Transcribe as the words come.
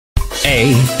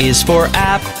A is for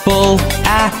apple,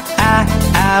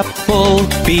 apple.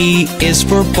 B is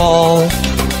for ball,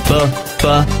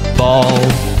 ball.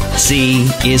 C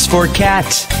is for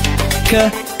cat,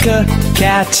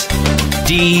 cat.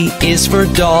 D is for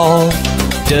doll,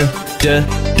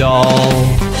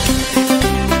 doll.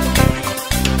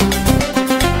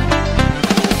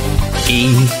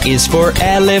 E is for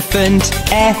elephant,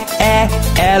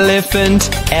 elephant.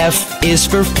 F is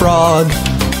for frog,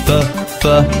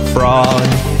 frog.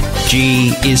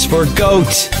 G is for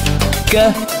goat,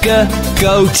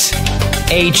 goat.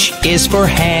 H is for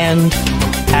hand,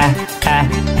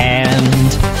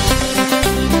 hand.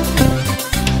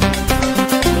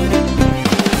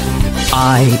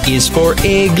 I is for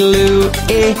igloo,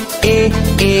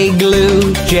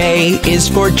 igloo. J is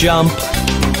for jump,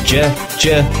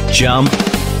 jump.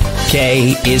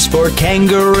 K is for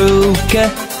kangaroo,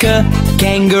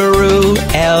 kangaroo.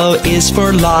 L is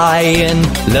for lion,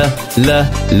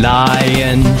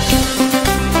 lion.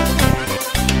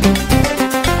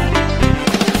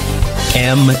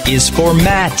 M is for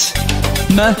mat,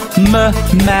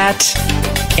 mat.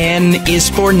 N is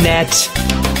for net,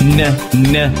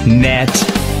 net.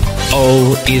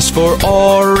 O is for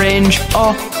orange,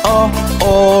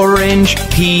 orange.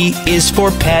 P is for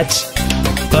pet,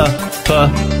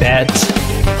 pet.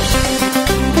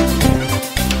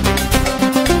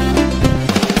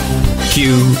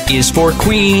 Q is for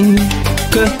queen,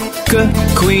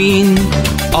 queen.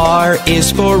 R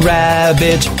is for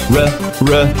rabbit,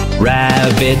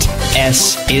 rabbit.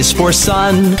 S is for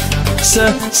sun,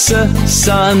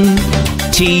 sun.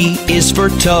 T is for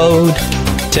toad,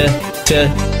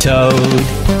 toad.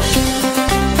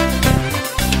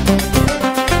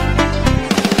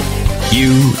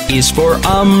 U is for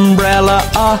umbrella,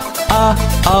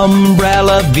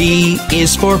 umbrella. V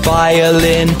is for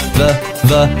violin,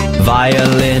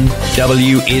 violin.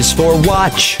 W is for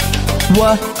watch,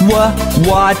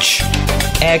 watch.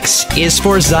 X is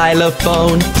for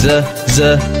xylophone,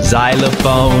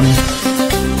 xylophone.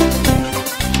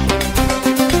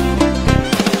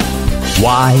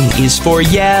 Y is for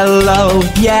yellow,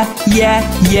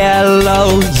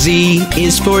 yellow. Z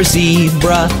is for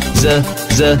zebra,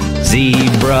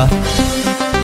 zebra.